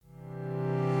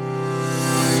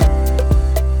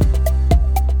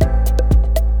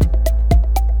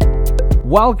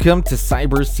Welcome to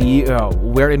Cyber CEO,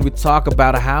 wherein we talk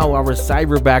about how our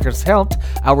cyberbackers helped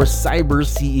our cyber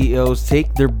CEOs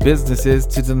take their businesses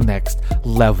to the next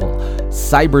level.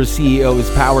 Cyber CEO is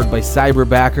powered by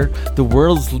Cyberbacker, the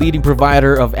world's leading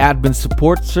provider of admin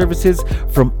support services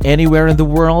from anywhere in the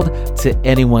world to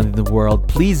anyone in the world.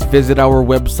 Please visit our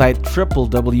website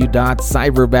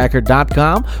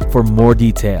www.cyberbacker.com for more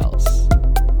details.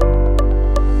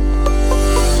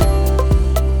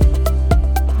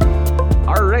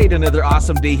 Another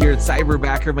awesome day here at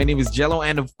Cyberbacker. My name is Jello,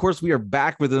 and of course, we are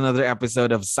back with another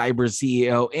episode of Cyber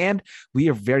CEO, and we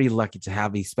are very lucky to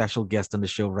have a special guest on the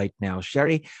show right now.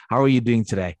 Sherry, how are you doing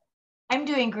today? I'm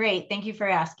doing great. Thank you for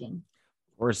asking.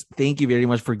 Of course, thank you very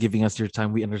much for giving us your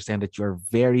time. We understand that you're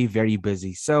very, very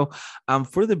busy. So,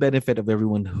 for the benefit of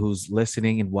everyone who's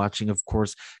listening and watching, of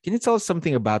course, can you tell us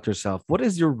something about yourself? What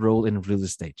is your role in real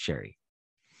estate, Sherry?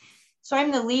 So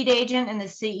I'm the lead agent and the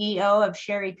CEO of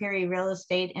Sherry Perry Real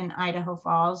Estate in Idaho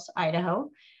Falls, Idaho.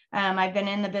 I've been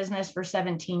in the business for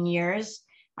 17 years.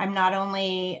 I'm not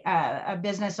only a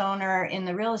business owner in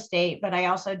the real estate, but I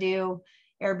also do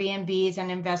Airbnbs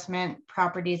and investment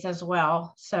properties as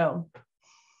well. So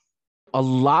a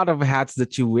lot of hats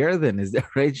that you wear then, is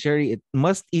that right, Sherry? It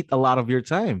must eat a lot of your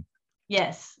time.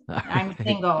 Yes, I'm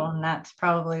single, and that's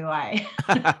probably why.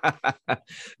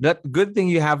 That good thing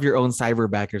you have your own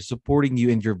cyberbacker supporting you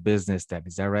in your business then,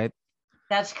 is that right?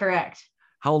 That's correct.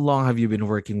 How long have you been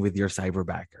working with your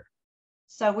cyberbacker?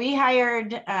 So we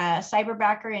hired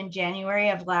Cyberbacker in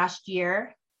January of last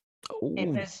year. Ooh. It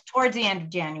was towards the end of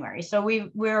January. So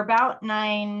we're about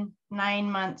nine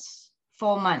months,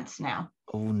 full months now.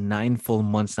 Oh, 9 full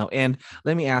months now. And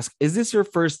let me ask, was this your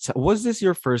first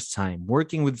time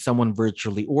working with someone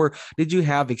virtually, or did you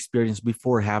have experience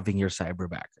before having your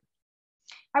cyberbacker?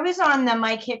 I was on the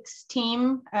Mike Hicks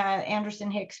team, Anderson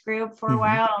Hicks group for a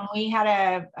while, and we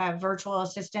had a virtual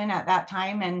assistant at that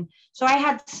time. And so I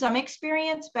had some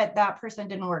experience, but that person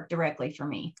didn't work directly for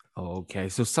me. Okay,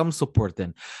 so some support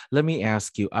then. Let me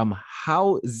ask you,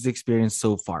 how is the experience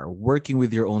so far working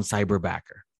with your own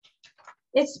cyberbacker?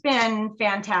 It's been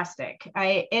fantastic.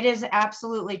 It has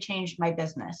absolutely changed my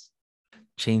business.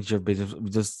 Change your business,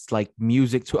 just like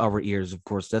music to our ears, of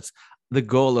course. That's the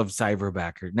goal of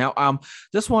Cyberbacker. Now,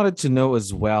 just wanted to know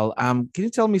as well. Can you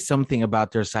tell me something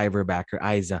about your Cyberbacker,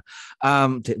 Isa?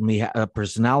 Tell me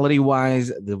personality-wise,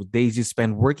 the days you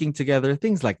spend working together,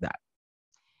 things like that.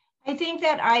 I think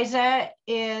that Isa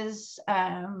is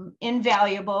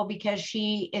invaluable because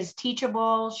she is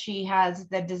teachable. She has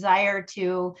the desire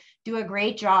to do a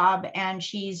great job, and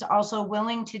she's also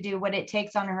willing to do what it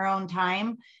takes on her own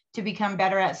time to become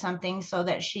better at something so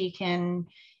that she can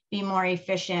be more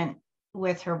efficient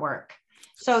with her work.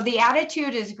 So the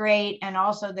attitude is great, and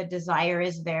also the desire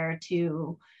is there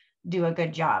to do a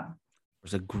good job.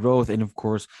 There's a growth, and of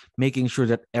course, making sure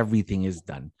that everything is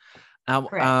done.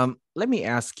 Now, let me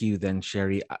ask you then,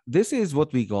 Sherry, this is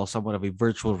what we call somewhat of a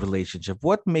virtual relationship.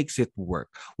 What makes it work?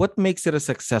 What makes it a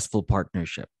successful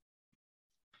partnership?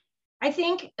 I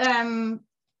think,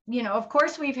 of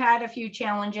course, we've had a few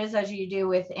challenges, as you do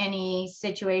with any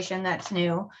situation that's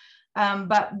new,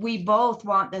 but we both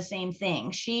want the same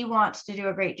thing. She wants to do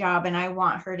a great job, and I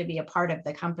want her to be a part of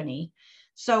the company.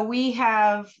 So we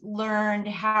have learned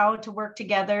how to work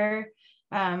together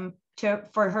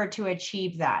for her to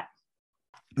achieve that.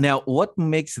 Now, what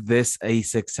makes this a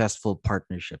successful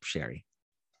partnership, Sherry?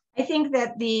 I think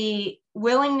that the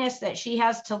willingness that she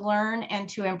has to learn and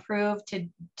to improve to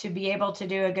be able to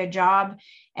do a good job,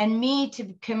 and me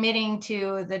to committing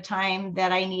to the time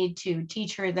that I need to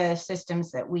teach her the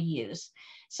systems that we use.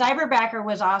 Cyberbacker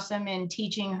was awesome in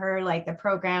teaching her like the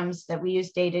programs that we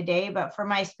use day to day, but for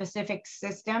my specific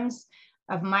systems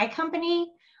of my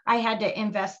company, I had to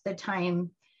invest the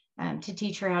time to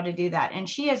teach her how to do that. And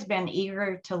she has been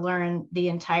eager to learn the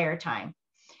entire time.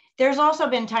 There's also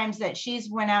been times that she's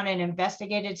went out and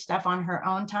investigated stuff on her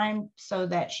own time so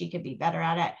that she could be better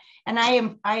at it. And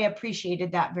I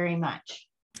appreciated that very much.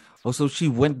 Also, she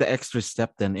went the extra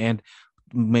step then and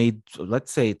made,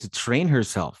 let's say, to train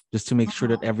herself just to make sure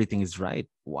that everything is right.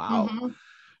 Wow. Mm-hmm.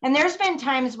 And there's been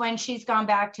times when she's gone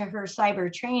back to her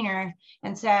cyber trainer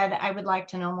and said, I would like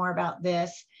to know more about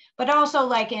this. But also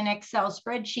like in Excel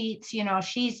spreadsheets,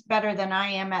 she's better than I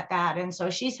am at that. And so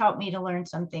she's helped me to learn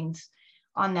some things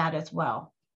on that as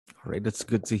well. All right, that's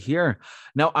good to hear.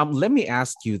 Now, let me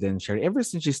ask you then, Sherry, ever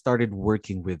since she started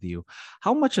working with you,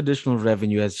 how much additional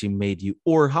revenue has she made you,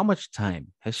 or how much time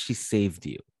has she saved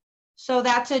you? So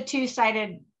that's a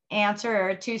two-sided answer, or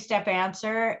a two-step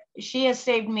answer. She has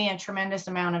saved me a tremendous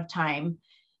amount of time.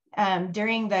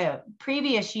 During the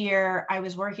previous year, I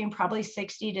was working probably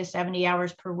 60 to 70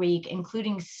 hours per week,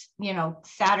 including,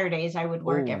 Saturdays I would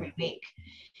work Oh, every week.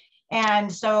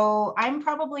 And so I'm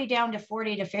probably down to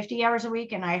 40 to 50 hours a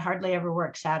week, and I hardly ever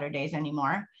work Saturdays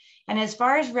anymore. And as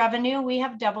far as revenue, we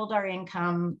have doubled our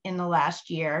income in the last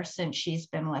year since she's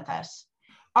been with us.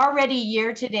 Already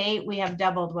year to date, we have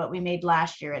doubled what we made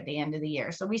last year at the end of the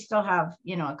year. So we still have,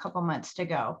 a couple months to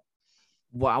go.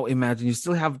 wow. Imagine you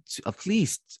still have at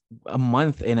least a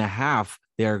month and a half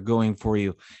there going for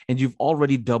you, and you've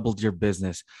already doubled your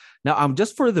business. Now,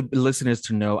 just for the listeners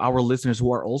to know, our listeners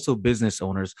who are also business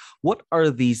owners, what are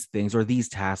these things or these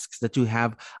tasks that you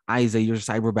have Isa, your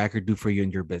cyberbacker, do for you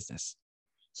in your business?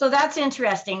 So that's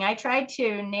interesting. I tried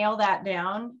to nail that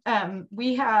down.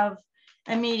 We have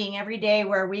a meeting every day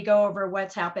where we go over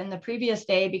what's happened the previous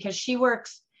day because she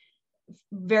works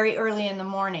very early in the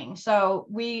morning. So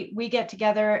we get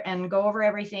together and go over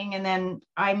everything, and then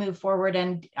I move forward,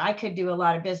 and I could do a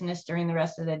lot of business during the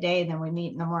rest of the day. And then we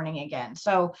meet in the morning again.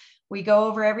 So we go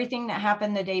over everything that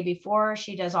happened the day before.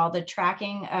 She does all the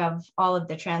tracking of all of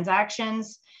the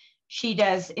transactions. She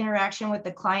does interaction with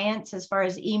the clients as far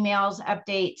as emails,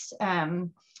 updates,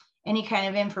 any kind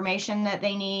of information that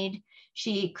they need.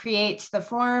 She creates the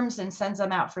forms and sends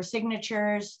them out for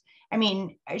signatures. I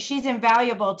mean, she's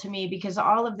invaluable to me because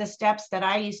all of the steps that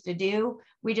I used to do,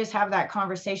 we just have that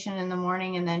conversation in the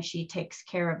morning, and then she takes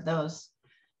care of those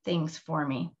things for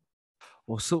me.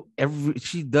 Well, so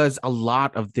she does a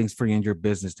lot of things for you in your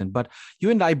business, then. But you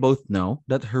and I both know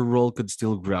that her role could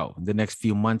still grow in the next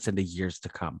few months and the years to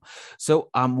come. So,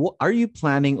 what are you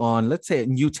planning on? Let's say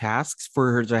new tasks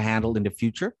for her to handle in the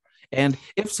future, and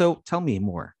if so, tell me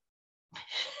more.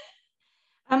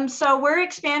 So we're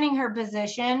expanding her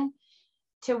position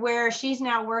to where she's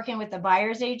now working with the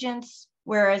buyer's agents,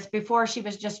 whereas before she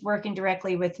was just working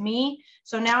directly with me.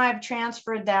 So now I've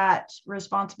transferred that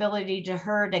responsibility to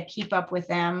her to keep up with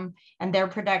them and their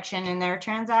production and their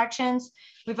transactions.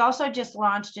 We've also just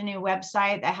launched a new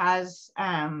website that has,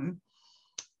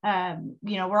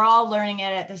 we're all learning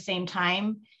it at the same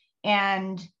time.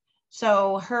 And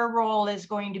so her role is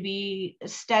going to be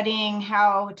studying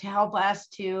how to help us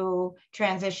to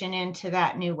transition into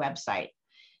that new website.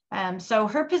 So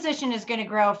her position is going to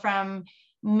grow from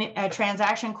a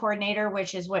transaction coordinator,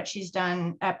 which is what she's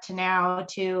done up to now,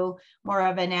 to more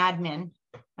of an admin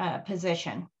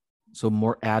position. So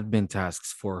more admin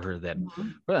tasks for her then. Mm-hmm.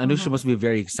 Well, I know she must be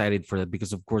very excited for that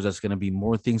because, of course, that's going to be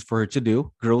more things for her to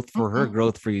do, growth for her,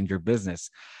 growth for you in your business.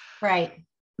 Right.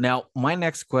 Now, my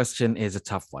next question is a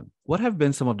tough one. What have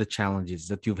been some of the challenges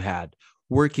that you've had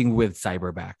working with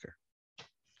Cyberbacker?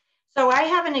 So I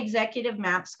have an executive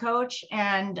MAPS coach,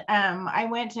 and I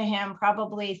went to him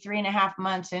probably 3.5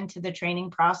 months into the training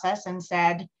process and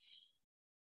said,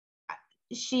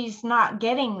 she's not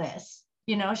getting this,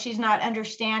 she's not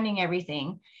understanding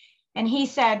everything. And he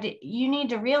said, you need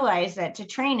to realize that to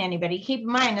train anybody, keep in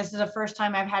mind, this is the first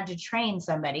time I've had to train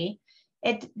somebody.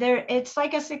 It's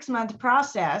like a 6-month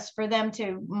process for them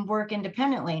to work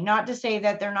independently. Not to say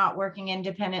that they're not working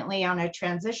independently on a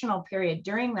transitional period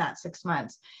during that 6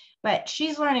 months, but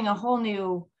she's learning a whole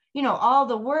new, all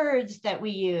the words that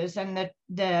we use and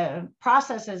the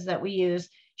processes that we use.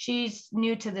 She's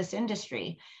new to this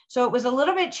industry. So it was a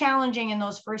little bit challenging in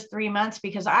those first 3 months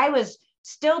because I was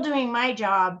still doing my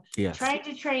job, yes, trying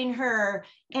to train her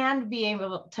and be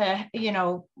able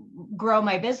to, grow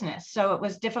my business. So it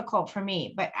was difficult for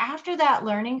me. But after that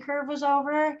learning curve was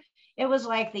over, it was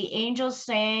like the angels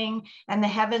sang and the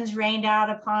heavens rained out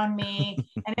upon me.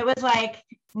 And it was like,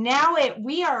 now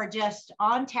we are just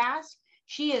on task.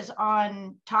 She is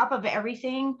on top of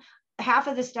everything. Half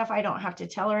of the stuff I don't have to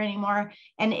tell her anymore.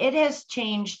 And it has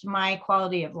changed my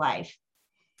quality of life.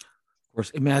 Of course,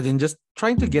 imagine just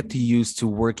trying to get used to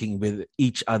working with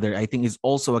each other, I think is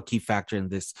also a key factor in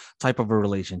this type of a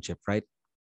relationship, right?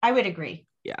 I would agree.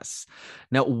 Yes.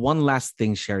 Now, one last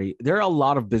thing, Sherry. There are a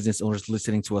lot of business owners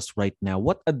listening to us right now.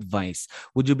 What advice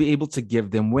would you be able to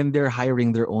give them when they're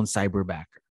hiring their own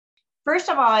cyberbacker? First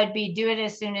of all, I'd be do it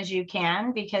as soon as you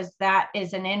can, because that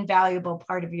is an invaluable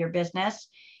part of your business.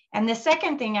 And the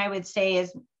second thing I would say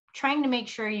is trying to make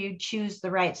sure you choose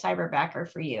the right cyberbacker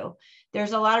for you.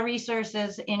 There's a lot of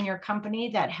resources in your company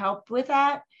that help with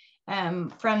that.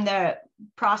 From the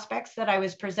prospects that I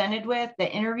was presented with, the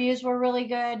interviews were really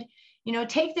good.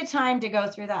 Take the time to go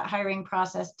through that hiring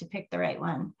process to pick the right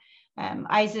one.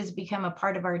 Isa's become a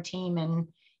part of our team,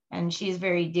 and she's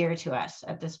very dear to us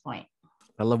at this point.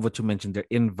 I love what you mentioned. They're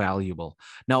invaluable.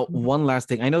 Now, one last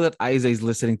thing. I know that Isa is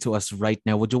listening to us right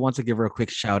now. Would you want to give her a quick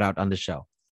shout out on the show?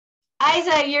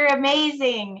 Isa, you're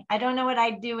amazing. I don't know what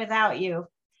I'd do without you.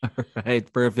 All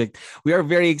right, perfect. We are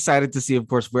very excited to see, of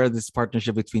course, where this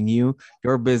partnership between you,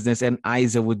 your business, and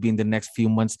Isa would be in the next few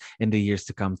months and the years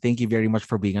to come. Thank you very much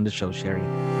for being on the show, Sherry.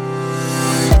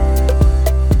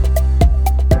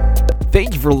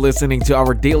 Thank you for listening to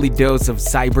our daily dose of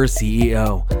Cyber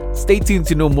CEO. Stay tuned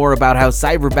to know more about how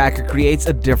Cyberbacker creates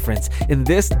a difference in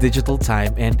this digital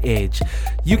time and age.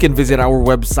 You can visit our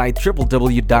website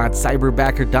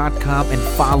www.cyberbacker.com and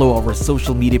follow our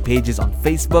social media pages on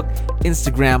Facebook,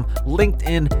 Instagram,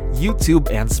 LinkedIn, YouTube,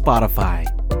 and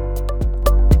Spotify.